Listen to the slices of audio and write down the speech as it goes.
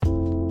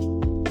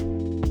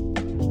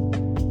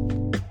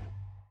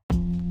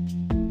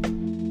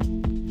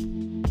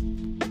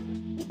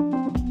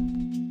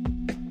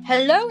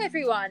Hello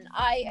everyone,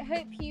 I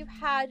hope you've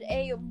had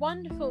a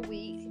wonderful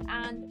week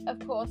and of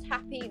course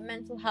happy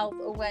Mental Health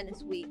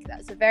Awareness Week.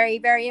 That's a very,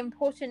 very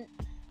important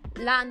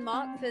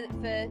landmark for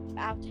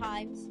our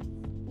times.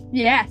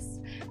 Yes,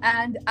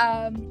 and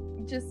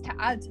just to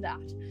add to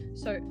that,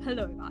 so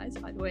hello guys,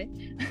 by the way.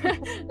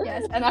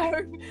 Yes, and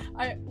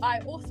I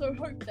also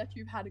hope that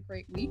you've had a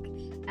great week.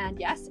 And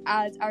yes,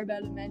 as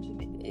Arabella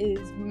mentioned, it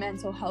is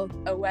Mental Health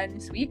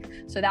Awareness Week,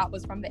 so that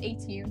was from the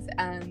 18th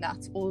and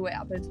that's all the way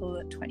up until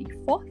the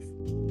 24th.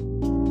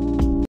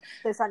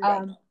 So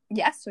Sunday.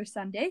 Yes, so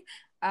Sunday.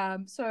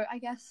 So I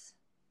guess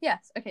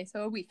yes, okay,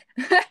 so a week.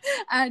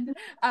 And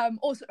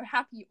also a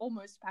happy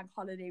almost bank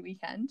holiday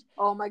weekend.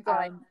 Oh my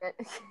god.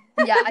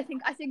 Yeah, I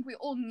think we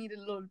all need a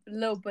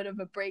little bit of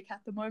a break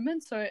at the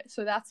moment, so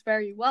that's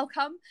very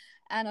welcome,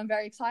 and I'm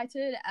very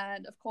excited.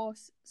 And of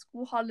course,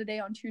 school holiday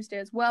on Tuesday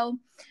as well.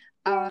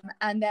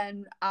 And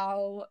then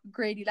our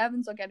grade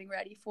 11s are getting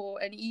ready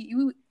for an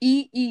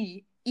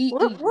EE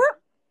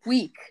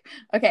week.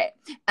 Okay,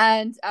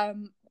 and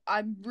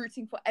I'm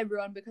rooting for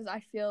everyone because I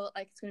feel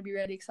like it's going to be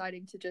really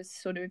exciting to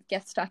just sort of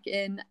get stuck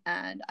in,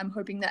 and I'm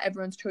hoping that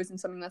everyone's chosen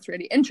something that's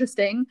really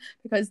interesting,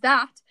 because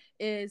that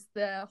is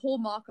the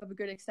hallmark of a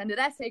good extended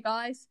essay,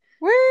 guys.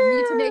 Woo! You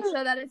need to make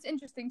sure that it's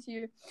interesting to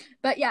you.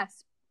 But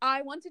yes,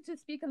 I wanted to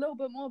speak a little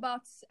bit more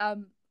about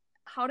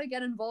how to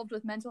get involved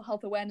with Mental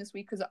Health Awareness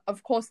Week, because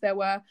of course there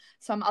were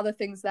some other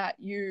things that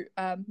you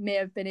may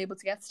have been able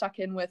to get stuck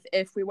in with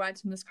if we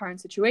weren't in this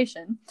current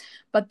situation,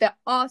 but there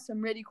are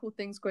some really cool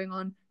things going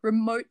on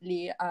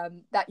remotely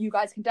that you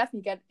guys can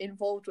definitely get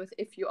involved with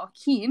if you are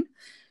keen.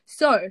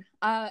 So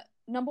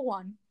number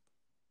one,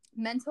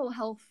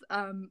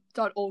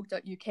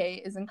 mentalhealth.org.uk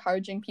is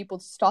encouraging people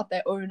to start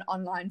their own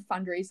online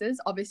fundraisers.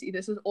 Obviously,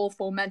 this is all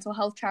for mental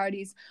health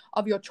charities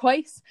of your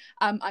choice.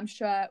 I'm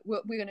sure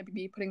we're going to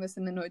be putting this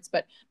in the notes,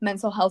 but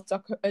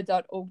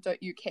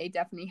mentalhealth.org.uk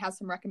definitely has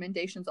some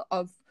recommendations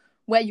of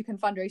where you can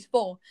fundraise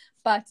for.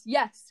 But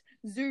yes,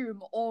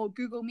 Zoom or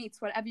Google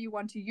Meets, whatever you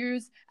want to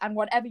use and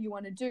whatever you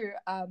want to do,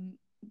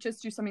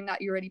 just do something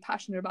that you're really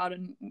passionate about,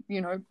 and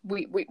you know,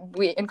 we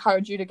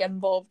encourage you to get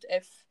involved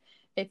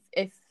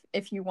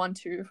if you want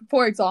to.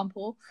 For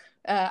example,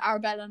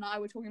 Arabella and I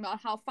were talking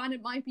about how fun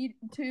it might be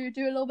to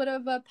do a little bit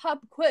of a pub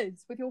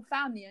quiz with your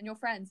family and your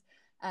friends.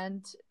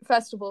 And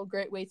first of all,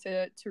 great way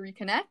to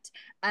reconnect.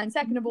 And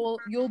second of all,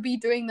 you'll be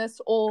doing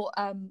this all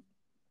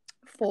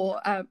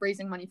for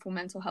raising money for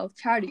mental health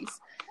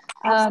charities.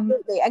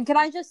 Absolutely. And can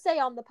I just say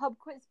on the pub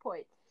quiz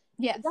point,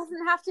 yes, it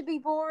doesn't have to be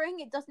boring.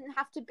 It doesn't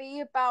have to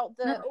be about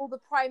all the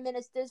prime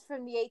ministers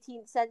from the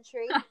 18th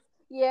century.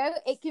 You know,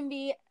 it can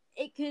be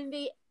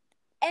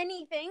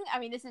anything. I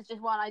mean, this is just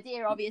one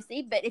idea,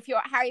 obviously, but if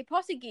you're a Harry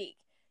Potter geek,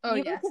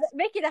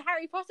 make it a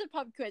Harry Potter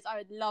pub quiz. I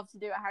would love to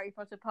do a Harry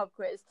Potter pub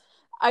quiz.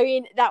 I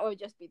mean, that would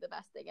just be the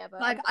best thing ever.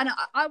 Like, and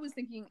I was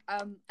thinking,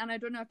 and I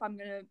don't know if I'm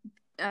gonna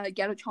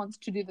get a chance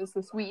to do this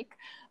week,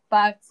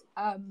 but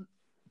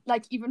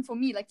like even for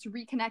me, like to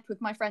reconnect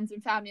with my friends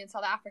and family in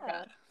South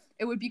Africa.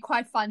 It would be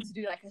quite fun to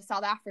do like a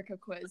South Africa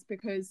quiz,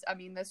 because I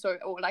mean there's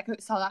or like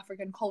a South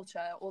African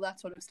culture, all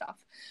that sort of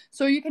stuff.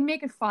 So you can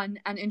make it fun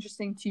and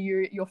interesting to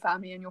you, your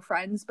family and your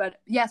friends.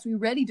 But yes, we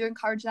really do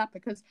encourage that,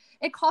 because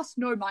it costs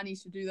no money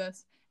to do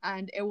this,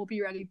 and it will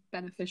be really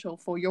beneficial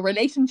for your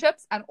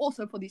relationships and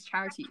also for these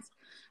charities.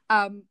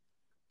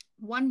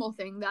 One more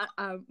thing that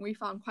we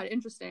found quite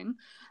interesting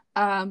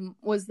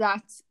was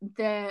that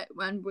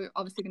and we're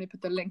obviously going to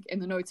put the link in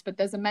the notes, but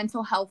there's a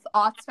mental health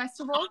arts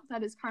festival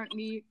that is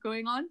currently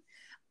going on.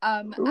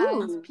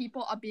 And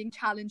people are being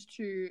challenged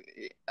to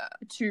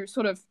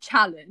sort of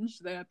challenge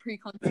the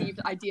preconceived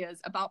ideas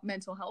about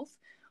mental health,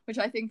 which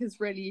I think is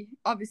really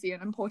obviously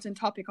an important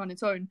topic on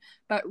its own,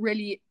 but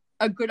really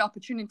a good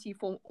opportunity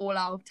for all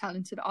our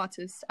talented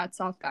artists at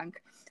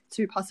Southbank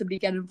to possibly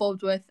get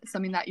involved with,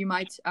 something that you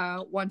might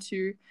want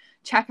to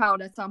check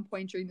out at some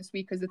point during this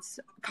week, because it's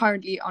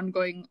currently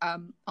ongoing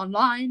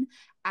online,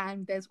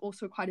 and there's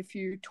also quite a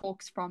few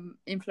talks from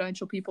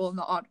influential people in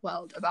the art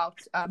world about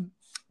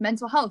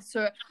mental health.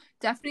 So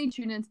definitely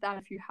tune into that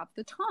if you have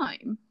the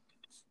time.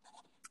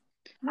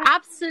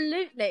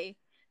 Absolutely.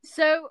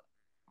 So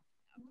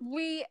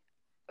we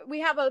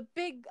have a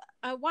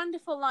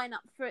wonderful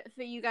lineup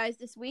for you guys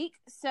this week.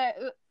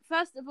 So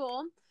first of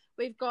all,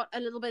 we've got a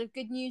little bit of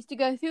good news to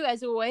go through,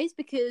 as always,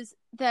 because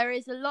there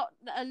is a lot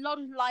of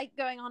light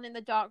going on in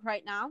the dark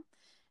right now.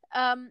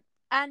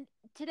 And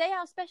today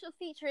our special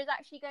feature is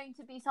actually going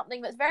to be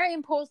something that's very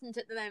important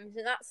at the moment,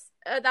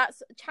 and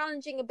that's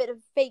challenging a bit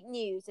of fake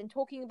news and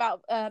talking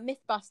about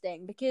myth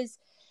busting, because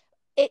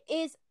it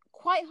is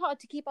quite hard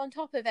to keep on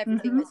top of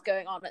everything that's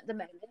going on at the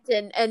moment,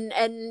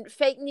 and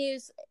fake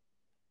news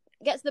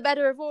gets the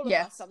better of all of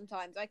us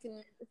sometimes. I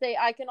can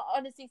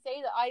honestly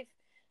say that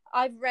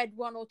I've read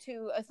one or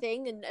two a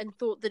thing and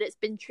thought that it's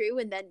been true,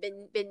 and then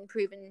been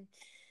proven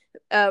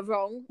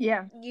wrong.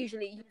 Yeah.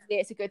 Usually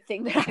it's a good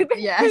thing that I've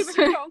been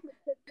proven wrong.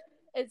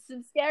 It's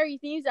some scary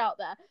news out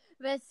there.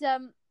 But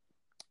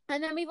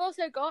and then we've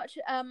also got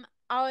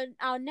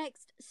our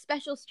next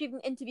special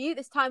student interview,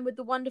 this time with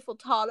the wonderful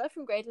Tala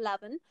from grade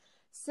 11.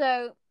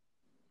 So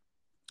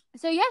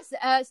So yes,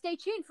 stay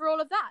tuned for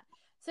all of that.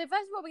 So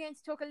first of all, we're going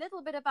to talk a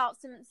little bit about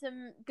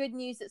some good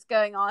news that's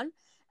going on,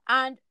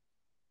 and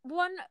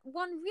one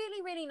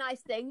really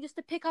nice thing, just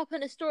to pick up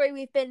on a story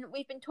we've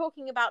been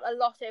talking about a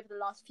lot over the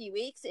last few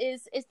weeks,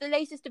 is the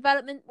latest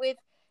development with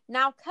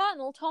now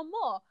Colonel Tom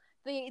Moore.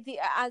 The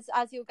as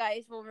you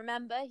guys will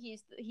remember, he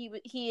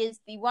is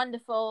the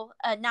wonderful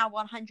now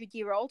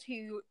 100-year-old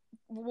who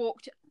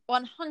walked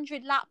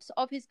 100 laps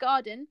of his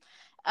garden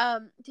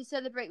to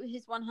celebrate with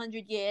his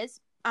 100 years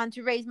and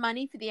to raise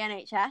money for the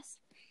NHS.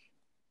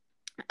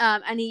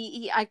 And I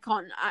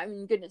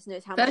mean, goodness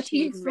knows how much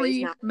he can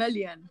raise now. 33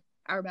 million,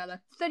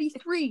 Arabella.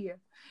 33.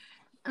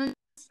 And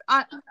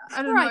I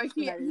don't know.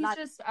 He's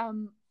just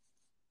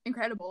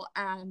incredible.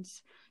 And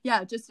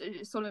yeah, just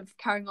sort of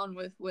carrying on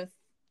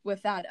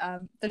with that.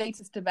 The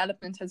latest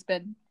development has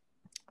been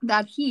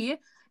that he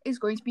is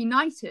going to be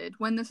knighted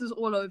when this is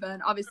all over,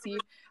 and obviously,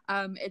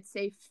 it's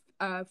safe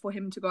for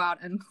him to go out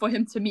and for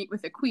him to meet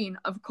with the Queen,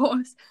 of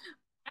course.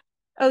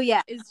 Oh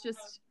yeah, it's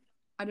just,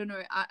 I don't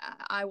know.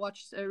 I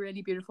watched a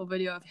really beautiful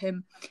video of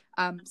him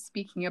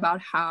speaking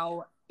about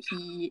how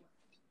he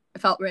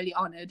felt really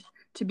honoured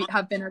to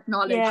have been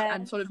acknowledged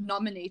and sort of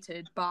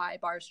nominated by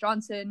Boris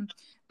Johnson,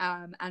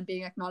 and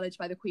being acknowledged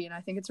by the Queen.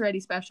 I think it's really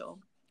special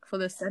for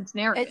this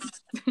centenarian.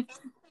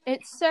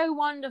 It's so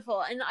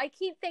wonderful, and I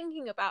keep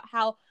thinking about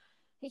how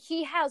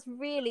he has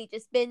really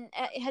just been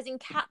has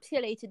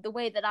encapsulated the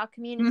way that our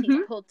community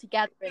pulled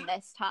together in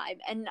this time,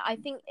 and I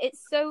think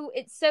it's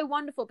so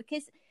wonderful,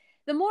 because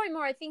the more and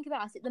more I think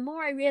about it, the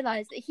more I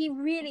realize that he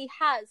really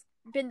has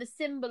been the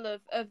symbol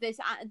of this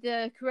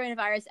the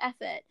coronavirus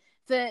effort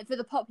for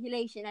the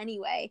population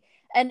anyway,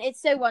 and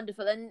it's so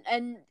wonderful.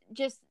 And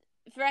just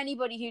for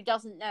anybody who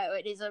doesn't know,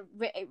 it is a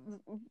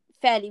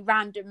fairly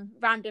random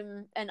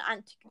and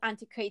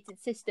antiquated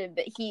system,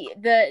 but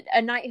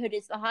a knighthood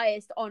is the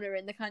highest honor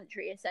in the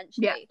country,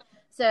 essentially.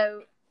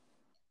 So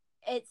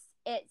it's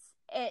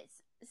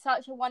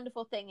such a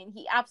wonderful thing, and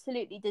he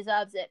absolutely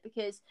deserves it,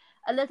 because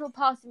a little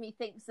part of me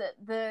thinks that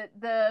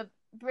the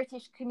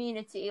British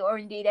community, or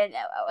indeed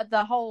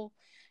the whole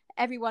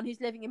everyone who's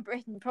living in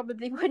Britain,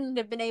 probably wouldn't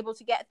have been able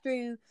to get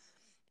through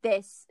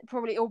this,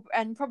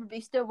 and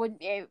probably still wouldn't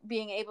be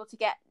being able to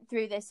get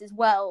through this as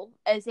well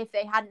as if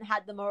they hadn't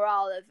had the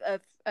morale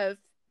of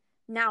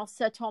now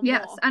Sir Tom Moore.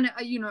 Yes, and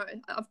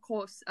of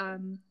course,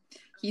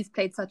 he's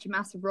played such a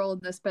massive role in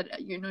this, but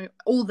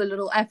all the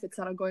little efforts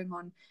that are going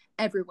on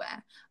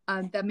everywhere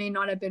that may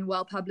not have been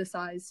well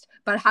publicized,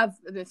 but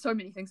so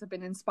many things have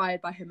been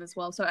inspired by him as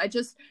well. So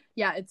it's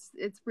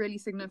really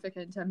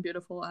significant and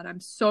beautiful, and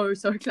I'm so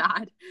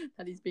glad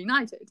that he's being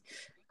knighted.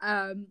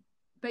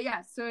 But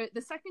yeah, so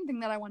the second thing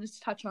that I wanted to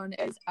touch on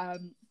is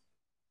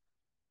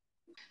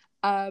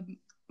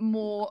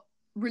more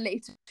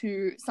related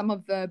to some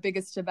of the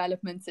biggest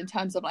developments in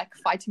terms of like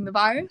fighting the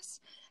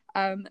virus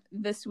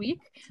this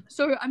week.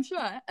 So I'm sure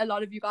a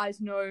lot of you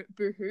guys know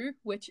Boohoo,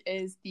 which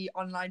is the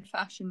online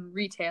fashion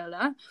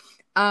retailer.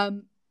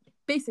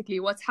 Basically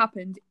what's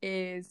happened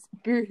is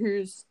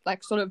Boohoo's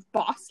like sort of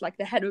boss, like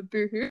the head of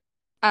Boohoo,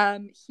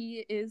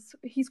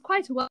 he's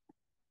quite well.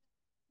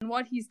 And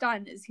what he's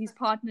done is he's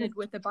partnered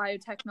with a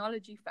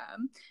biotechnology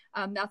firm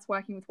that's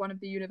working with one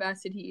of the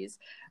universities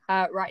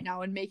right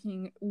now and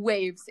making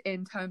waves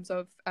in terms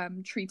of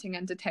treating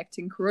and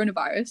detecting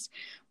coronavirus.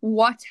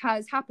 What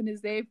has happened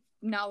is they've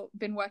now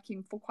been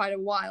working for quite a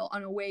while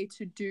on a way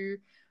to do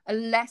a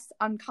less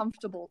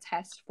uncomfortable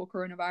test for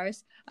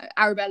coronavirus.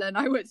 Arabella and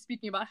I were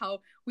speaking about how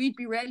we'd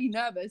be really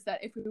nervous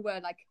that if we were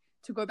like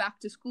to go back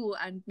to school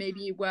and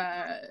maybe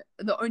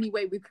the only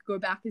way we could go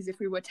back is if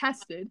we were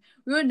tested.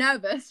 We were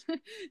nervous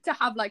to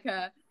have like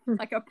a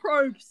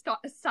probe stuck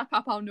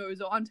up our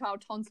nose or onto our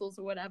tonsils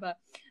or whatever,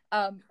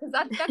 because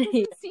that doesn't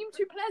seem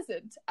too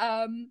pleasant.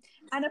 And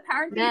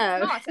apparently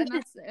it's not, and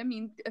that's, I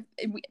mean,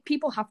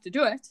 people have to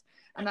do it,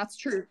 and that's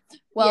true.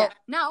 Well,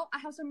 now I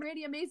have some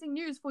really amazing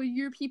news for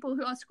you people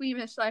who are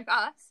squeamish like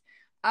us.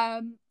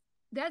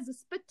 There's a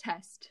spit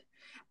test.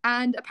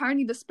 And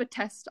apparently the spit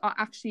tests are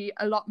actually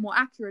a lot more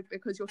accurate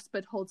because your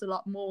spit holds a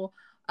lot more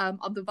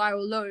of the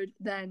viral load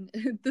than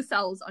the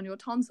cells on your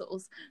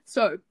tonsils.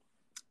 So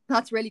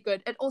that's really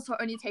good. It also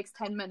only takes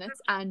 10 minutes.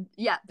 And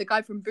yeah, the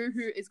guy from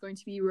Boohoo is going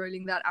to be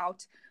rolling that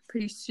out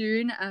pretty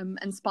soon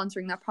and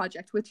sponsoring that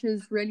project, which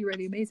is really,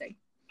 really amazing.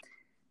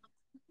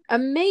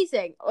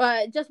 Amazing.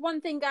 Just one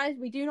thing, guys,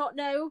 we do not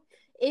know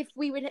if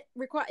we would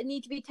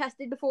need to be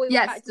tested before we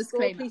went back to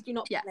school. Please do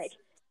not panic.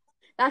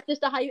 That's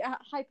just a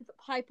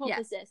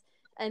hypothesis,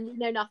 and we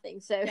know nothing.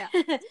 So,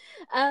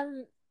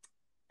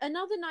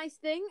 another nice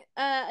thing,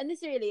 and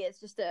this really is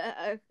just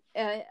a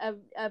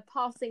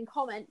passing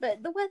comment,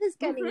 but the weather's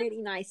getting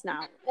really nice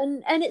now,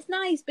 and it's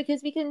nice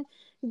because we can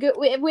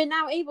we're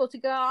now able to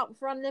go out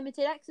for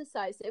unlimited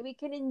exercise, so we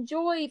can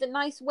enjoy the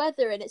nice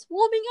weather, and it's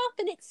warming up,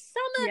 and it's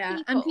summer.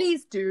 People. And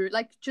please do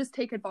just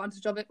take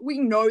advantage of it. We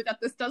know that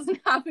this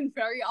doesn't happen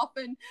very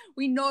often.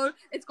 We know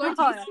it's going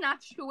to be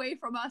snatched away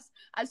from us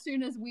as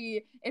soon as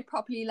it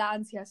properly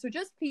lands here. So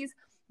just please,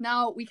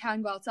 now we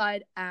can go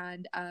outside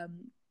and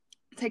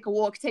take a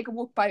walk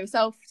by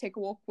yourself, take a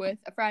walk with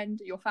a friend,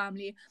 your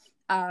family,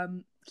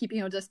 keeping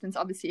your distance,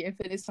 obviously, if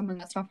it is someone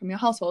that's not from your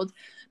household.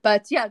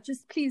 But yeah,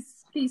 just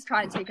please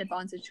try and take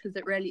advantage, because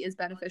it really is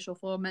beneficial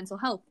for mental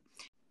health.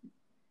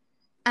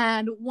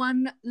 And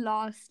one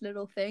last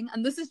little thing,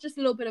 and this is just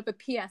a little bit of a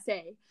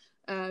PSA.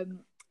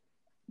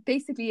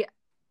 Basically,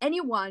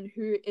 anyone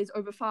who is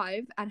over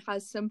 5 and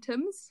has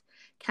symptoms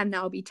can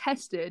now be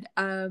tested.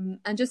 And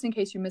just in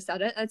case you missed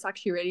that, it's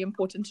actually really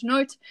important to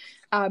note,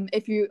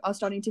 if you are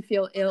starting to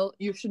feel ill,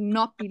 you should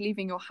not be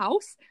leaving your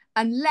house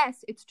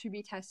unless it's to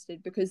be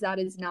tested, because that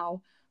is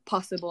now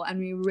possible, and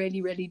we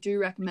really do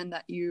recommend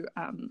that you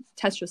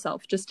test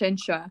yourself, just to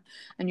ensure,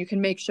 and you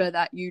can make sure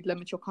that you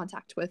limit your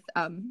contact with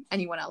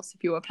anyone else.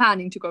 If you were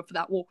planning to go for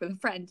that walk with a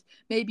friend,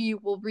 maybe you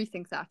will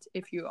rethink that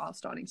if you are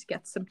starting to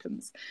get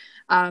symptoms.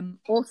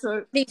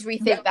 Also, please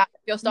rethink that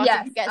if you're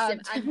starting to get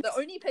symptoms. And the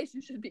only place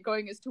you should be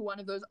going is to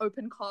one of those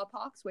open car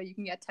parks where you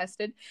can get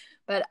tested.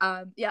 But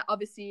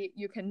obviously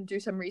you can do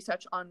some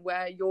research on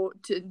where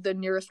the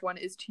nearest one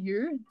is to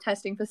you,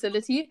 testing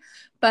facility.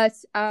 But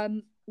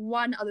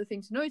one other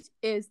thing to note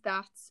is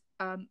that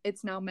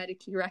it's now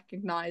medically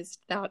recognized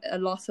that a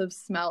loss of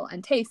smell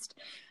and taste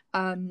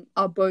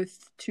are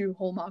both 2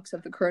 hallmarks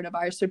of the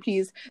coronavirus. So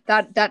please,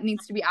 that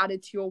needs to be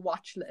added to your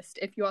watch list.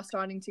 If you are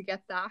starting to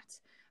get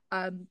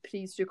that,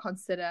 please do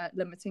consider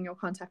limiting your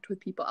contact with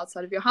people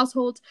outside of your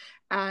household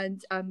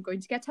and going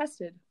to get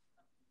tested.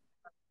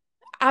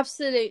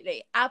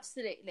 Absolutely.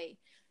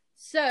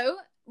 So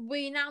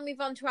we now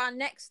move on to our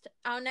next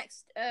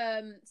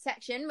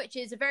section, which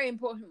is a very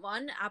important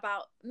one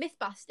about myth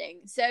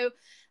busting. So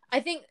I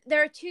think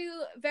there are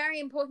 2 very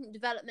important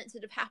developments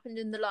that have happened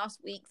in the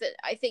last week that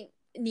I think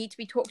need to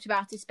be talked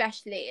about,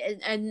 especially,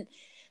 and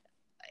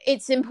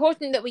it's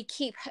important that we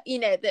keep,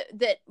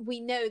 that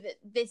we know that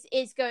this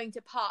is going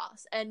to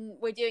pass, and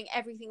we're doing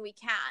everything we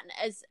can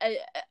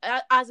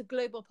as a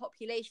global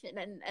population,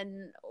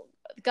 and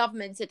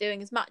governments are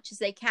doing as much as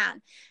they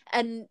can,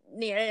 and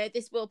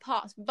this will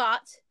pass.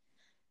 But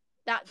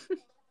that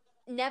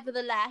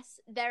nevertheless,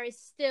 there is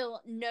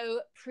still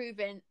no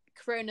proven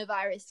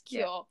coronavirus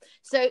cure.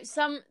 So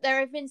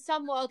there have been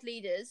some world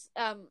leaders.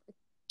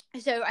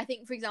 So I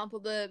think, for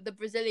example, the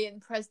Brazilian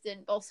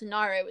president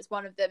Bolsonaro was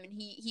one of them, and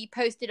he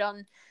posted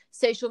on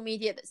social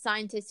media that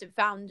scientists have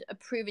found a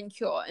proven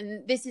cure,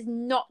 and this is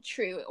not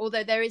true,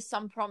 although there is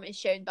some promise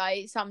shown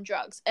by some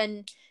drugs.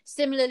 And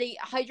similarly,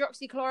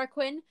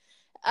 hydroxychloroquine,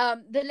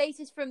 the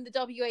latest from the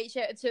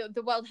WHO, to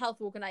the World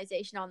Health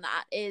Organization, on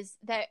that is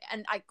there,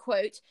 and I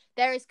quote,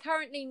 "There is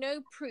currently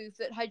no proof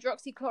that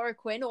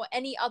hydroxychloroquine or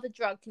any other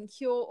drug can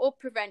cure or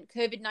prevent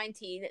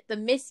COVID-19. The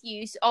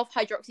misuse of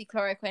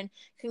hydroxychloroquine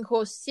can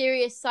cause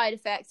serious side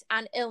effects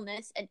and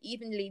illness, and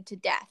even lead to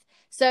death."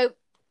 So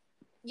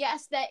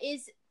yes, there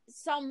is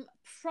some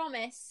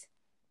promise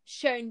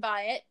shown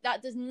by it.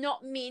 That does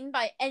not mean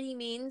by any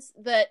means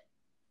that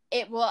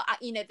it will,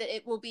 that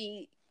it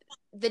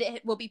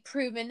will be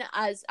proven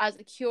as a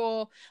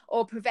cure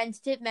or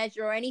preventative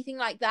measure or anything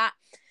like that.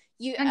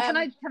 Can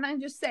I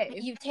just say,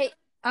 you take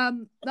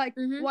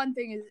one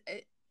thing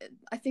is,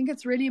 I think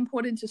it's really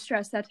important to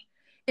stress that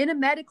in a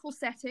medical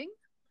setting,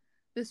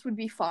 this would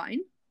be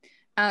fine.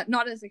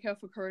 Not as a cure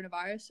for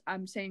coronavirus.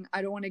 I'm saying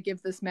I don't want to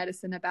give this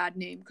medicine a bad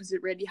name, because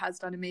it really has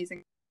done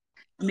amazing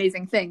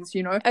things,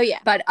 Oh yeah.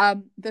 But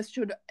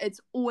it's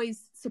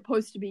always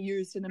supposed to be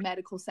used in a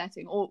medical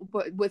setting, or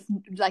with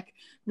like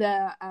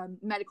the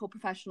medical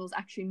professionals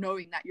actually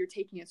knowing that you're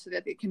taking it, so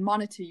that they can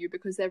monitor you,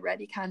 because they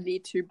really can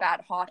lead to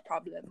bad heart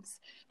problems.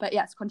 But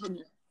yes,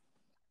 continue.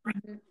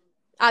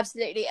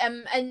 Absolutely.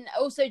 And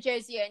also,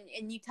 Josie,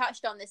 and you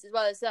touched on this as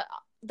well, is that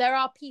there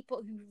are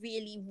people who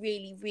really,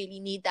 really, really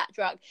need that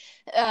drug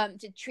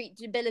to treat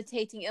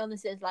debilitating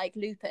illnesses like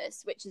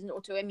lupus, which is an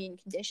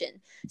autoimmune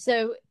condition.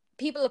 So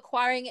people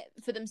acquiring it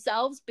for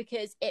themselves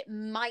because it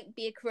might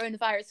be a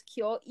coronavirus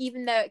cure,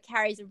 even though it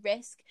carries a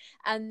risk,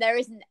 and there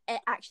isn't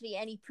actually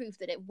any proof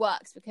that it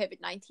works for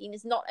COVID-19.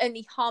 It's not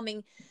only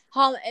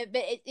but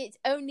it's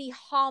only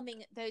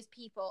harming those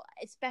people,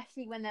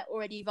 especially when they're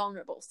already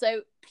vulnerable.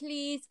 So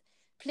please,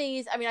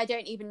 I mean, I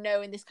don't even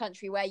know in this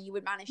country where you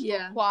would manage to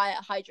acquire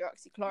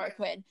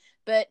hydroxychloroquine,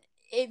 but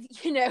if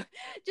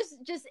just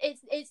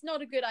it's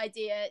not a good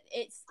idea.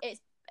 It's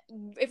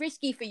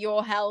risky for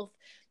your health.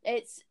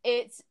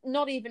 It's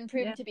not even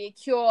proven to be a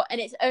cure,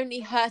 and it's only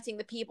hurting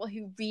the people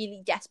who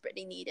really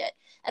desperately need it.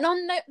 And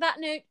on that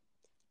note,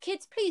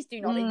 kids, please do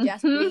not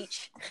ingest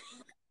bleach.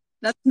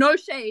 That's no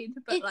shade,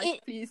 but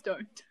please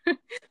don't.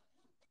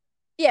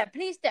 Yeah,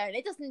 please don't.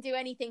 It doesn't do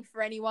anything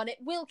for anyone. It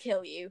will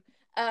kill you.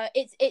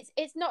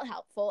 It's not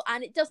helpful,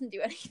 and it doesn't do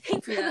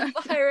anything for the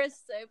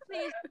virus. So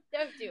please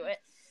don't do it.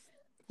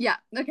 Yeah.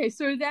 Okay.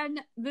 So then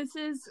this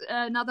is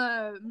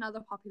another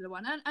popular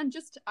one, and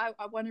just I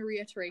want to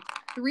reiterate,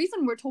 the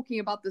reason we're talking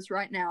about this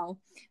right now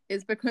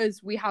is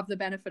because we have the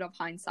benefit of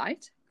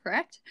hindsight.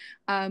 Correct.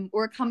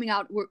 We're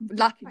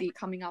luckily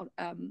coming out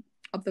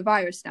the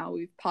virus now.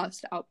 We've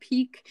passed our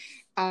peak,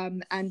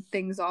 and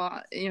things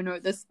are,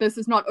 this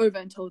is not over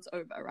until it's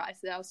over, right?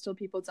 So there are still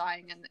people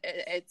dying, and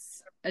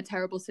it's a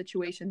terrible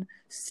situation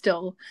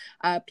still.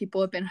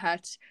 People have been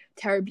hurt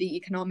terribly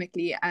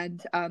economically,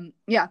 and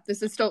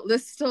this is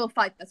still a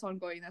fight that's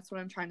ongoing. That's what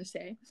I'm trying to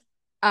say.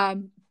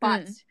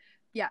 But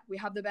yeah, we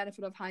have the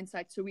benefit of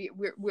hindsight, so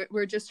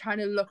we're just trying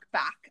to look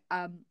back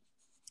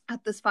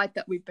at this fight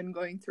that we've been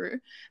going through,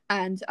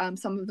 and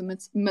some of the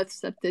myths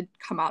that did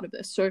come out of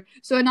this. So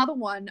another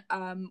one,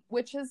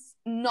 which is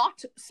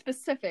not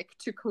specific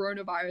to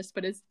coronavirus,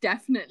 but it's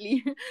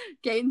definitely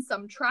gained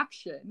some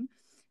traction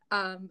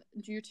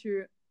due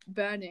to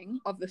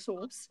burning of the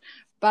source.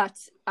 But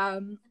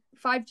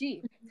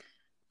 5G,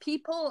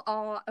 people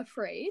are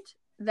afraid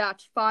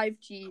that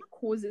 5G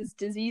causes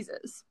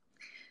diseases.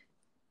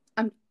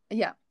 I'm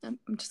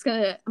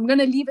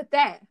gonna leave it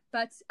there.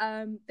 But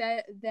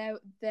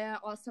there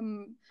are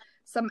some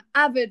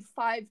avid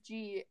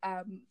 5G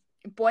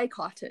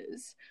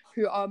boycotters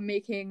who are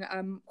making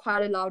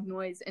quite a loud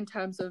noise in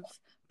terms of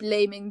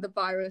blaming the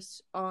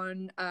virus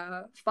on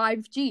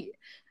 5G,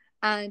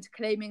 and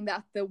claiming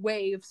that the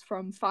waves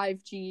from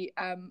 5G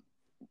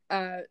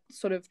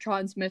sort of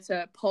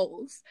transmitter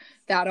poles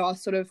that are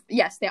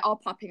they are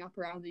popping up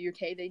around the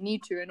UK. They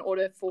need to, in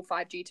order for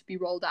 5G to be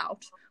rolled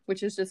out,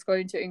 which is just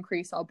going to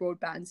increase our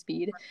broadband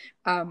speed,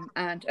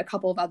 and a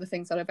couple of other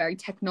things that are very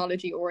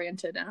technology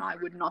oriented, and I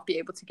would not be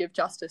able to give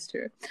justice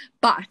to.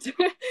 But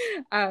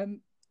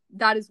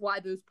that is why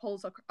those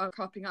poles are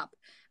cropping up.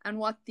 And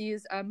what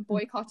these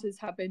boycotters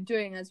have been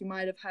doing, as you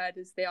might have heard,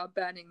 is they are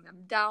burning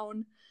them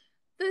down.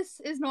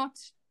 This is not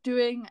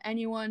doing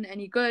anyone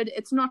any good.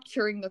 It's not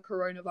curing the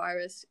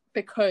coronavirus,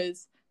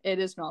 because it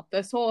is not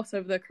the source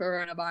of the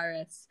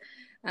coronavirus.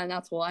 And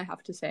that's all I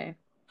have to say.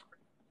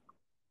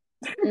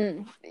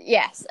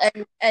 Yes,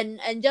 and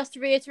just to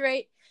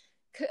reiterate,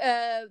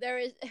 there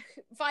is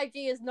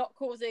 5G is not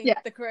causing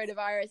the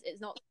coronavirus.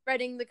 It's not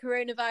spreading the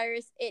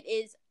coronavirus.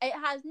 It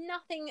has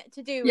nothing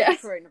to do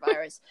with the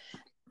coronavirus.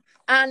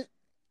 And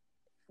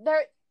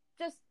there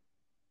just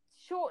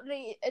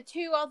shortly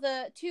two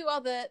other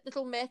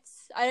little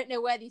myths. I don't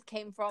know where these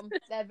came from.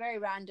 They're very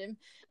random.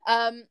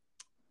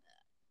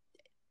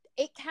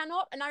 It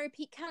cannot, and I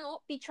repeat,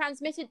 cannot be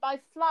transmitted by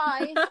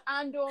flies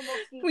and or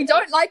mosquitoes. We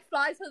don't like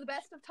flies for the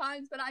best of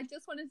times, but I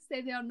just wanted to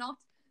say they are not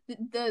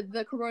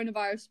the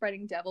coronavirus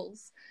spreading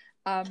devils.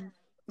 No,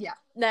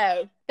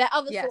 they're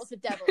other sorts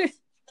of devils.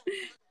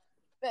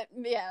 But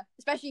yeah,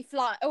 especially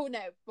fly. Oh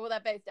no, well,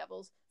 they're both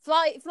devils.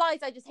 Flies,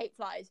 I just hate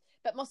flies.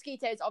 But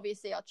mosquitoes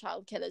obviously are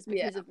child killers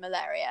because of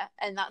malaria,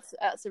 and that's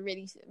a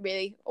really,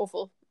 really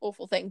awful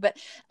thing. But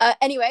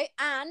anyway,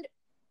 and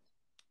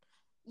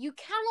you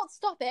cannot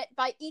stop it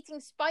by eating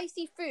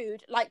spicy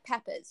food like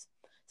peppers.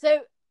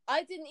 So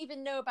I didn't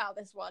even know about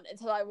this one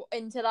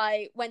until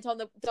I went on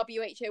the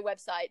WHO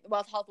website, the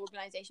World Health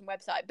Organization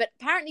website. But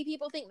apparently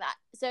people think that.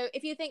 So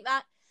if you think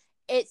that,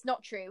 it's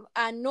not true,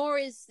 and nor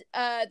is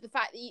the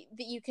fact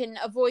that you can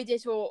avoid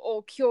it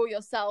or cure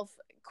yourself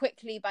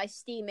quickly by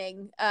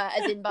steaming,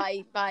 as in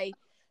by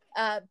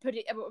put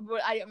it.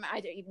 I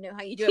don't even know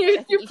how you do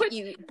it. But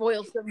you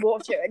boil some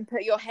water and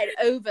put your head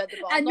over the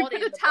bowl, and you not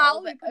put in a the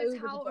towel. bowl, You put a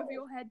towel over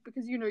your head,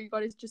 because you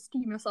got to just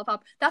steam yourself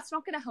up. That's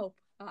not going to help,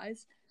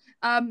 guys.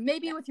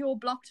 Maybe with your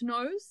blocked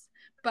nose,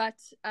 but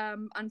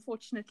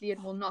unfortunately,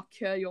 it will not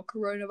cure your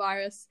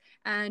coronavirus,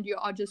 and you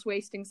are just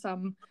wasting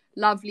some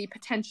lovely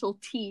potential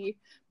tea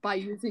by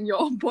using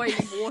your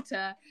boiling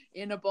water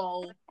in a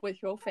bowl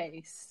with your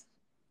face.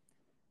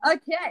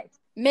 Okay.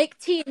 Make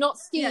tea, not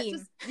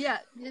steam.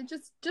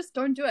 Just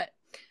don't do it.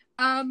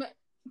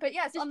 But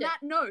yes, on that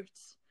note,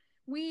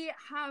 we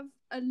have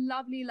a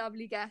lovely,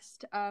 lovely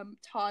guest,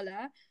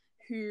 Tala,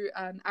 who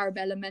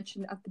Arabella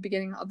mentioned at the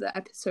beginning of the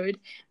episode.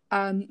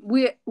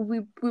 We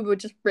were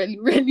just really,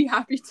 really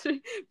happy to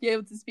be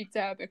able to speak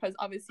to her, because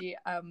obviously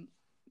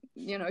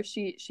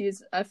she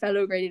is a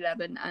fellow grade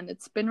 11, and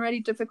it's been really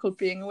difficult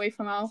being away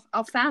from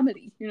our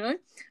family,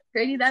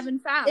 grade 11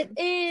 fam. It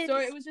is. So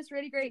it was just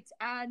really great,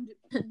 and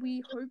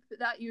we hope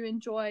that you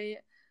enjoy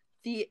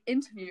the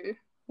interview,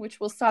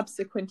 which will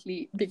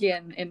subsequently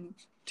begin in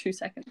 2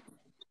 seconds.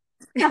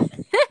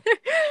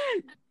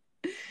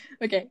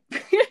 Okay.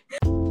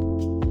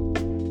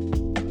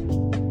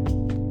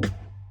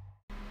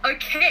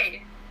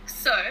 Okay,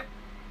 so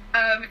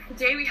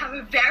today we have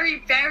a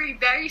very, very,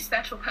 very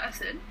special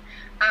person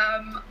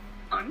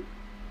on,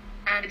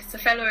 and it's a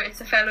fellow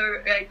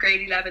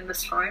grade 11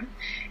 this time.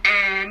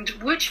 And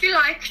would you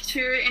like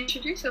to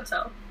introduce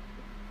yourself?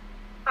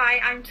 Hi,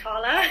 I'm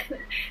Tala,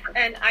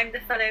 and I'm the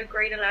fellow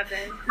grade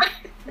 11.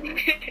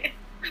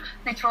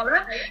 Hi,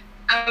 Tala.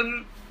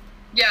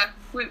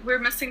 We're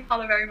missing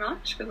Tala very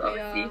much, because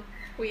obviously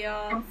we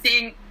are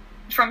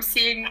from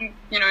seeing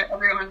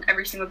everyone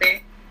every single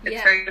day.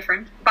 It's very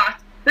different, but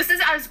this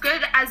is as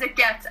good as it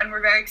gets, and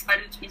we're very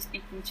excited to be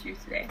speaking to you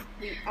today.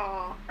 We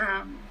are.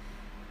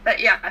 But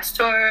yeah,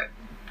 so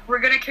we're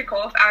gonna kick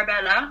off.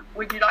 Arabella,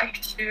 would you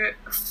like to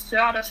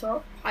start us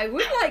off? I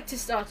would like to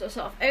start us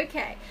off.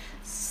 Okay,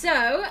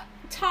 so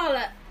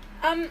Tala,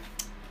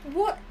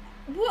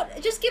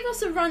 just give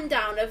us a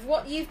rundown of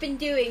what you've been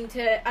doing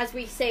to, as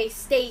we say,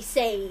 stay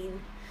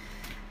sane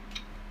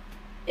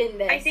in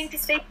this. I think to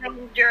stay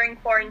sane during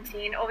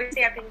quarantine,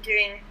 obviously I've been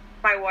doing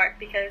my work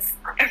because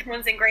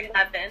everyone's in grade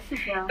 11.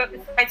 Yeah. But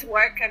besides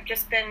work, I've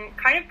just been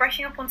kind of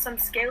brushing up on some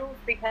skills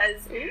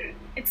because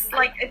it's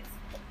like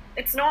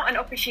it's not an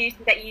opportunity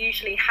that you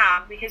usually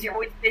have because you're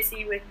always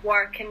busy with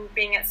work and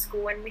being at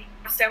school, and we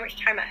have so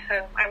much time at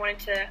home. I wanted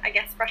to, I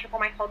guess, brush up on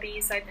my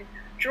hobbies. So I've been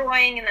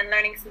drawing and then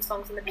learning some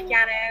songs on the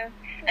piano,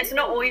 and to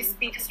not always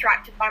be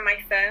distracted by my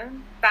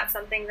phone. That's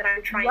something that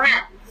I'm trying to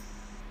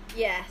do.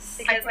 Yes.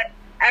 Because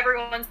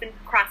everyone's been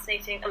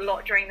procrastinating a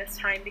lot during this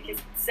time because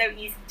it's so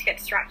easy to get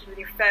distracted with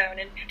your phone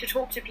and to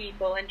talk to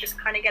people and just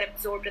kind of get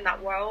absorbed in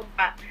that world.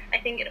 But I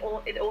think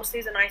it also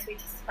is a nice way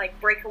to like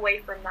break away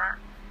from that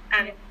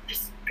and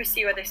just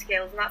pursue other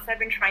skills. And that's what I've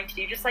been trying to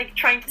do, just like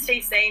trying to stay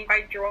sane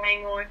by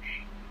drawing. Or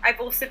I've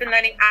also been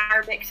learning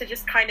Arabic to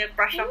just kind of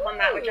brush up on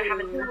that, which I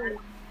haven't done.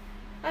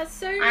 That's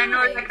so nice. I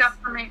know, like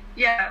that's something.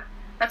 Yeah,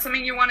 that's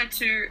something you wanted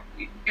to,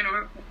 you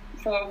know,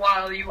 for a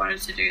while you wanted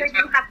to do. So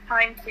you have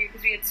time to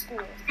because we had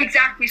school.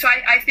 Exactly. So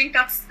I think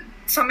that's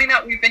something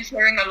that we've been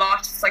hearing a lot.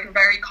 It's like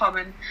very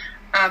common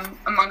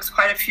amongst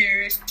quite a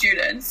few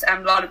students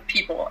and a lot of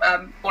people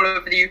all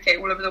over the UK,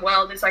 all over the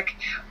world. Is like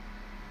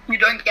you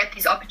don't get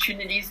these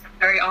opportunities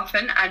very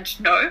often. And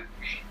no,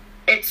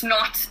 it's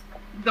not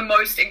the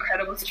most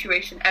incredible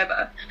situation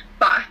ever,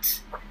 but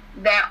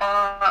there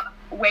are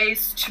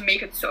ways to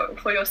make it so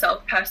for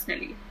yourself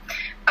personally.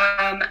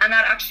 And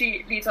that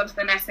actually leads on to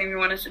the next thing we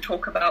wanted to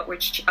talk about,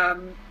 which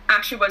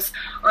actually was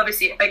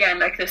obviously, again,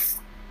 like this,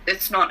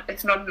 it's not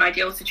an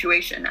ideal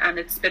situation, and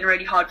it's been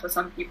really hard for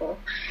some people.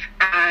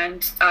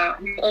 And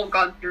we've all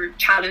gone through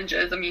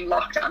challenges. I mean,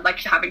 lockdown, like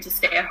having to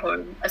stay at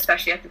home,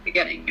 especially at the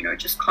beginning, you know,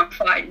 just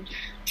confined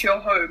to your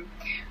home.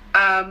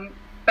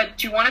 But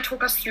do you want to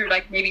talk us through,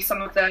 like, maybe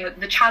some of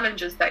the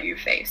challenges that you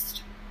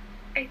faced?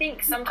 I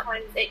think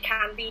sometimes it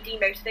can be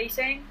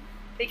demotivating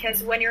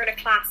because when you're in a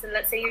class and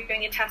let's say you're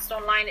doing a test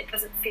online, it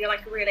doesn't feel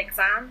like a real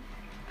exam,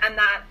 and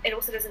that it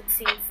also doesn't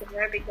seem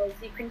fair because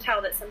you can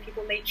tell that some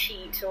people may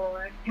cheat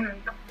or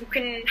you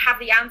can have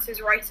the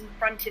answers right in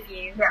front of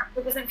you. Yeah.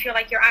 It doesn't feel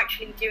like you're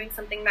actually doing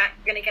something that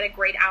you're going to get a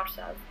grade out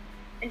of.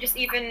 And just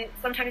even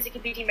sometimes it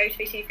can be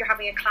demotivating if you're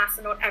having a class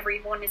and not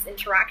everyone is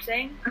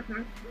interacting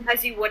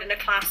as you would in a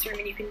classroom,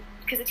 and you can,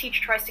 because the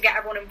teacher tries to get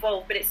everyone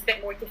involved, but it's a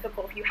bit more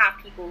difficult if you have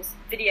people's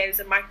videos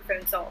and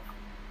microphones off.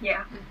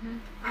 Yeah.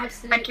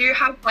 Absolutely. And do you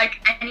have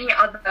like any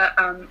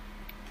other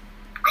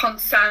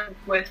concerns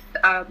with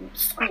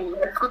school,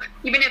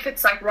 even if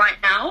it's like right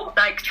now,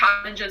 like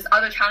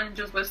other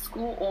challenges with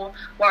school, or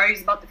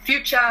worries about the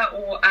future,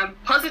 or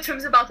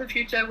positives about the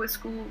future with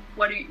school?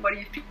 What are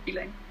you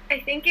feeling? I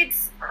think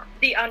it's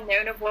the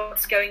unknown of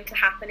what's going to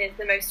happen is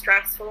the most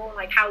stressful,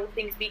 like how will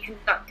things be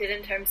conducted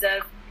in terms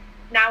of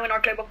now in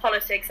our global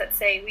politics, let's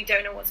say we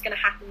don't know what's going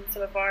to happen with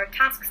some of our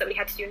tasks that we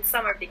had to do in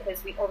summer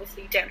because we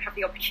obviously don't have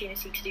the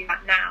opportunity to do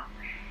that now.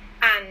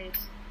 And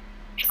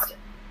just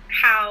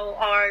how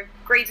our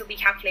grades will be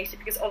calculated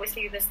because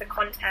obviously there's the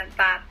content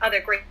that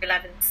other grade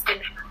 11s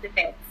didn't have to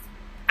fix.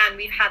 And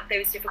we've had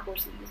those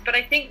difficulties. But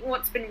I think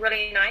what's been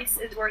really nice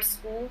is we're a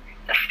school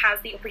that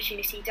has the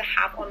opportunity to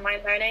have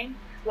online learning.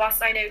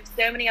 Whilst I know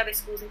so many other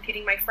schools,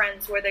 including my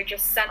friends, where they're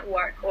just sent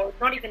work, or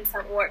not even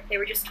sent work, they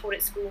were just taught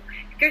at school,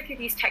 go through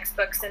these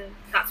textbooks and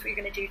that's what you're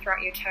going to do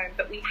throughout your term.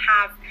 But we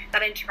have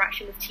that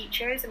interaction with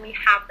teachers and we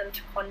have them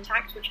to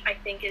contact, which I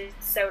think is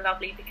so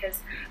lovely because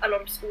a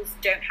lot of schools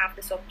don't have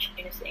this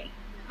opportunity.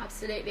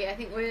 Absolutely. I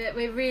think we're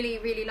really,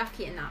 really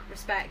lucky in that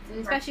respect,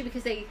 and especially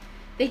because they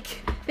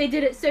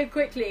did it so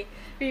quickly.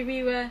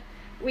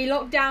 We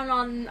locked down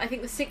on, I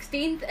think, the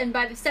 16th, and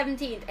by the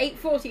 17th,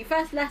 8:40,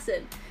 first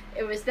lesson,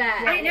 it was there.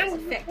 I know, it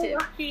was effective. so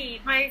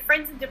lucky. My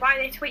friends in Dubai,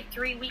 they had to wait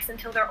 3 weeks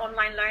until their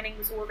online learning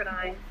was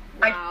organised.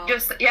 Wow.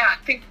 I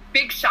think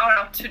big shout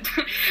out to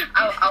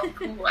our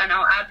school and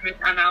our admin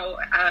and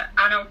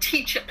our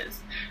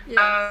teachers.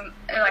 Yes.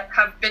 Like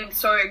have been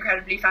so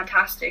incredibly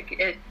fantastic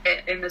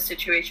in this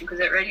situation, because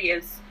it really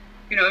is,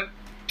 you know,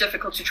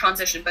 difficult to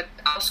transition, but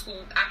our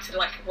school acted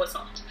like it was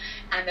not,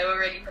 and they were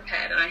really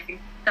prepared, and I think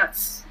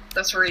that's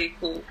really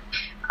cool.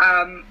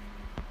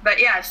 But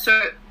yeah,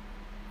 so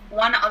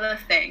one other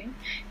thing,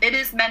 it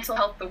is Mental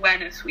Health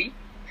Awareness Week,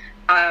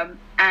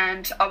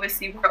 and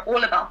obviously we're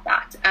all about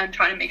that and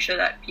trying to make sure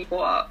that people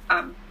are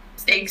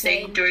staying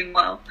sane, doing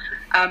well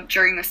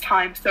during this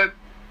time. So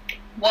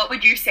what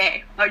would you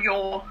say are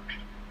your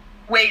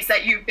ways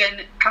that you've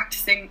been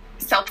practicing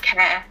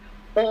self-care,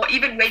 or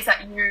even ways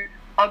that you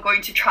are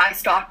going to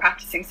start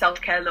practicing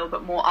self-care a little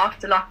bit more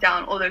after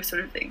lockdown, all those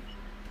sort of things?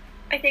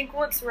 I think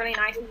what's really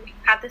nice is we've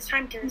had this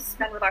time to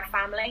spend with our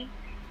family,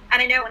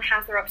 and I know everyone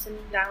has their ups and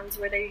downs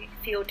where they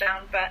feel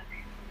down, but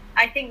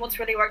I think what's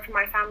really worked for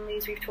my family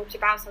is we've talked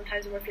about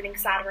sometimes when we're feeling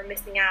sad or we're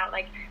missing out.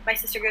 Like my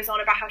sister goes on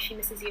about how she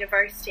misses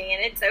university,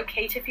 and it's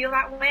okay to feel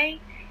that way,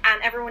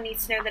 and everyone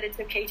needs to know that it's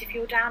okay to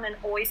feel down and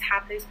always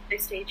have those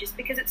stages,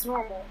 because it's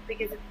normal,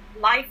 because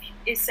life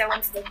is so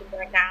uncertain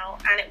right now,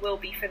 and it will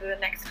be for the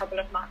next couple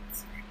of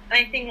months. And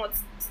I think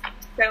what's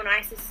so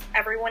nice.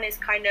 Everyone is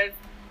kind of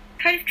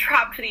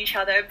trapped with each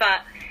other,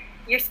 but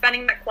you're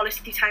spending that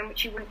quality time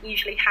which you wouldn't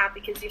usually have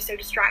because you're so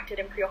distracted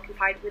and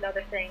preoccupied with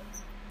other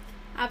things.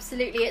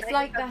 Absolutely, it's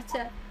like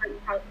that.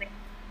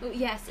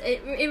 Yes,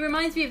 it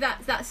reminds me of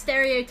that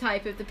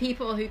stereotype of the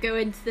people who go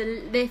into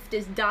the lift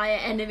as dire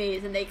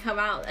enemies, and they come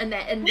out and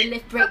the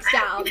lift breaks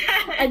down,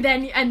 and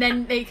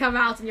then they come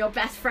out and you're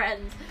best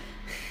friends.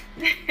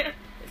 It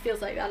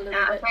feels like that a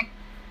little bit.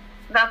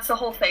 That's the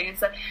whole thing. Is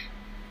that,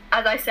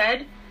 as I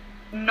said,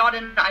 not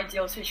an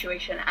ideal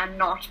situation, and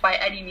not by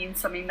any means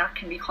something that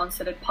can be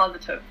considered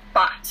positive.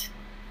 But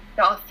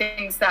there are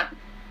things that,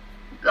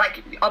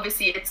 like,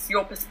 obviously it's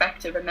your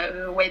perspective and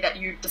the way that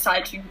you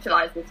decide to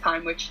utilize this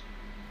time, which,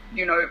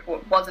 you know,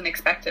 wasn't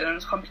expected and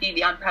was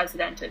completely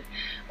unprecedented.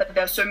 But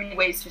there are so many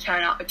ways to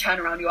turn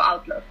around your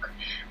outlook,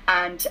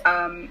 and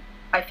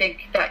I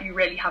think that you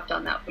really have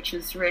done that, which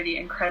is really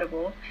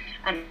incredible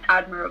and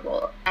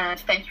admirable. And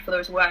thank you for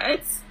those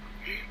words.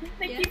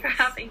 Thank you for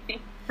having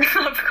me.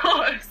 Of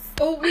course.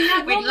 Oh, we'd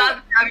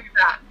love having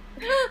that.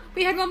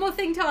 We had one more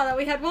thing, Tala.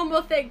 We had one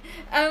more thing.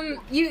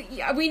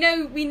 We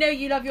know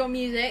you love your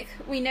music.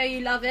 We know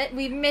you love it.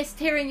 We've missed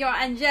hearing your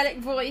angelic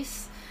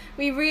voice.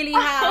 We really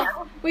have.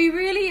 We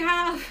really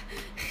have.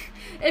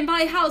 In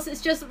my house,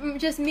 it's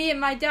just me and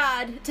my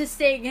dad to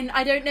sing, and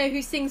I don't know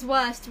who sings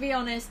worse, to be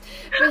honest.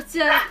 But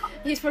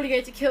he's probably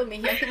going to kill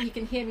me. I think he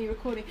can hear me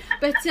recording.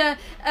 But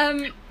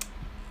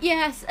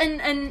yes,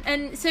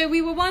 and so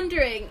we were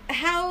wondering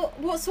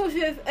what sort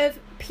of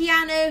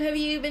piano have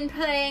you been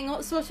playing?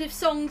 What sort of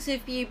songs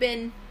have you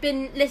been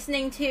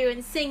listening to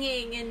and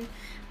singing? And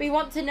we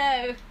want to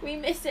know. We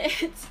miss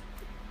it.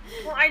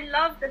 Well, I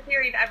love The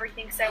Theory of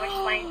Everything so much.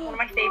 One of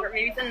my favourite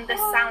movies, and the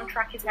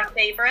soundtrack is my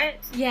favourite.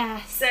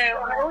 Yes. So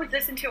I always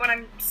listen to it when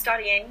I'm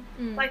studying.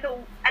 So I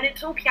thought, and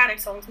it's all piano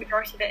songs.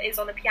 Majority of it is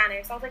on the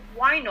piano. So I was like,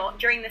 why not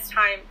during this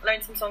time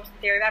learn some songs from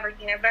The Theory of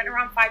Everything? I've learned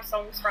around 5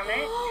 songs from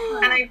it,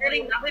 and I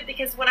really love it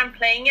because when I'm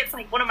playing, it's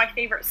like one of my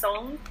favourite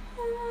songs.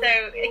 So,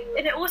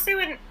 and it also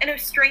in a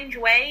strange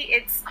way,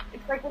 it's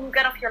like when you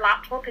get off your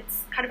laptop,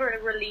 it's kind of a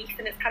relief,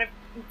 and it's kind of,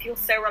 you feel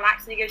so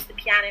relaxed when you go to the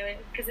piano,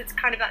 because it's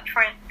kind of that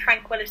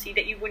tranquility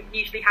that you wouldn't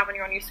usually have when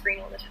you're on your screen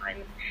all the time.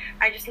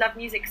 I just love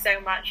music so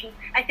much, and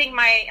I think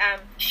my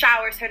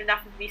shower's heard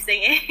enough of me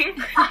singing,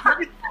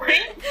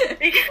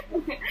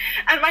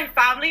 and my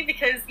family,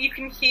 because you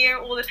can hear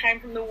all the time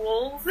from the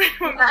walls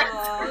when we're at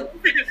school.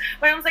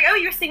 My mom's like, "Oh,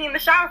 you're singing in the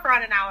shower for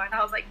around an hour," and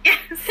I was like, "Yes."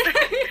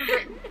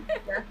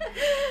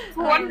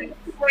 One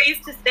ways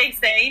to stay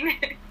sane.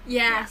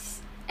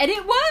 Yes, and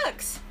it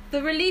works.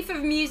 The relief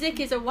of music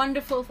is a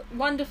wonderful,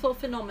 wonderful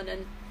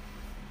phenomenon.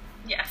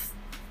 Yes.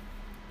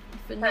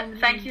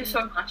 Thank you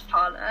so much,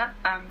 Tala,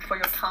 for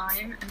your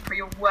time and for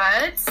your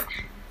words.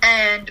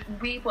 And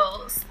we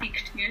will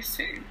speak to you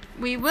soon.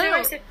 We will. So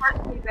I said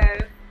thank you,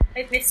 though.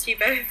 I've missed you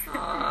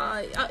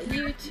both.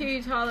 You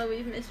too, Tala.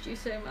 We've missed you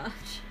so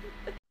much.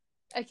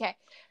 Okay.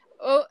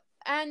 Oh,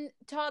 and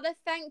Tala,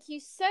 thank you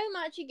so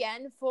much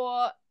again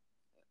for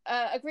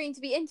agreeing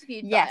to be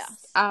interviewed by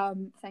us.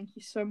 Thank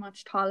you so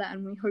much, Tala,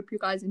 and we hope you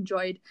guys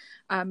enjoyed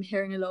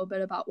hearing a little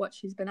bit about what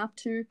she's been up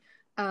to.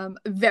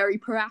 Very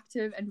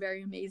proactive and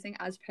very amazing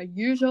as per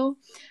usual.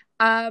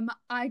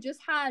 I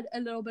just had a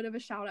little bit of a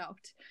shout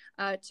out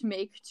to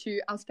make to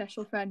our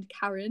special friend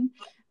Karen,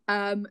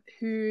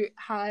 who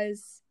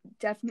has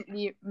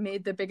definitely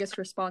made the biggest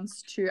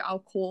response to our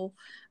call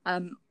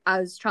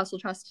as Trussell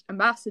Trust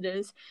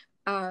ambassadors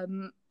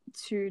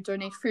to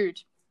donate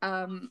food.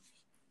 Karen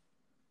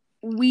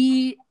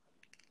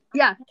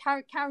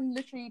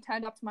literally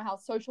turned up to my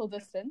house, social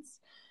distance,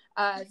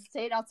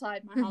 stayed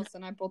outside my house,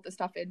 and I brought the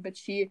stuff in. But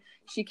she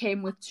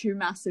came with 2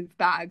 massive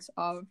bags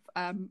of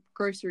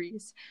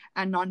groceries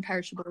and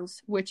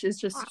non-perishables, which is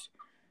just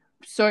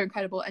so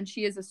incredible. And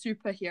she is a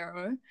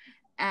superhero,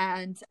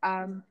 and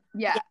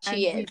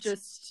we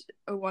just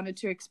wanted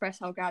to express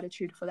our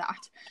gratitude for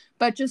that.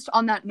 But just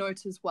on that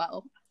note as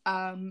well,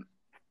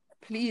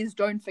 please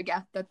don't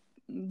forget that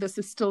this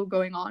is still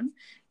going on.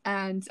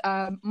 And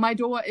my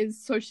door is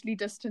socially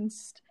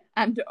distanced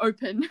and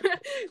open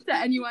to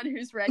anyone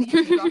who's ready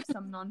to drop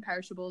some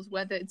non-perishables,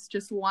 whether it's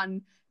just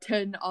 1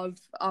 tin of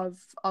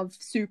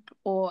soup,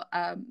 or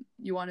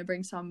you want to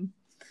bring some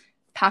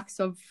packs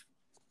of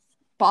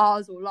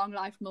bars or long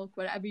life milk,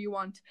 whatever you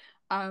want,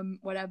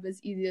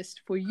 whatever's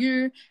easiest for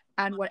you,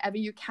 and whatever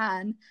you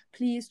can,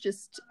 please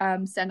just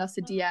send us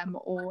a DM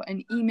or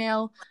an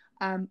email,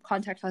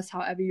 contact us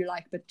however you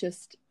like, but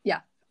just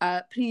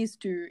please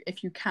do,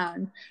 if you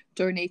can,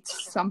 donate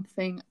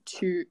something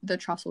to the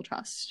Trussell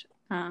Trust.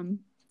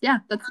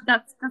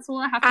 That's all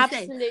I have to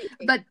Absolutely.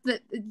 say. But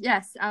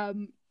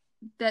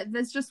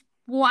there's just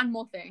one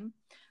more thing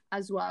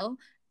as well.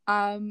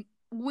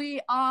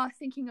 We are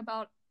thinking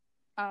about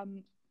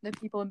the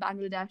people in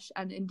Bangladesh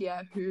and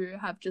India who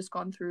have just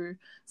gone through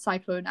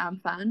Cyclone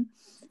Amphan.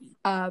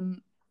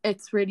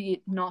 It's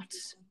really not.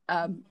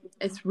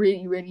 It's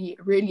really, really,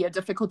 really a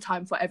difficult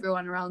time for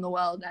everyone around the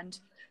world, and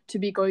to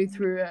be going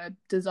through a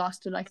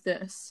disaster like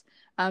this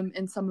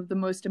in some of the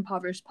most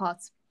impoverished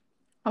parts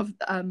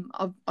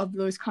of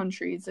those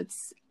countries.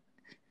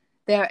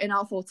 They're in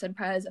our thoughts and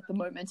prayers at the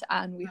moment,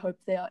 and we hope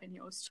they are in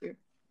yours too.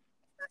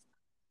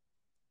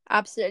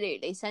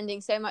 Absolutely.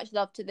 Sending so much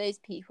love to those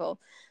people.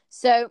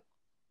 So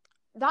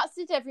that's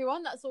it,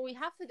 everyone. That's all we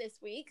have for this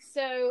week.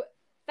 So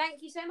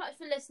thank you so much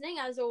for listening,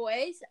 as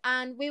always.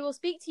 And we will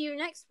speak to you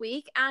next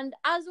week. And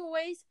as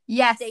always,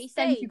 yes, stay safe.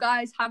 Thank you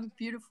guys. Have a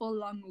beautiful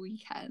long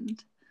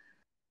weekend.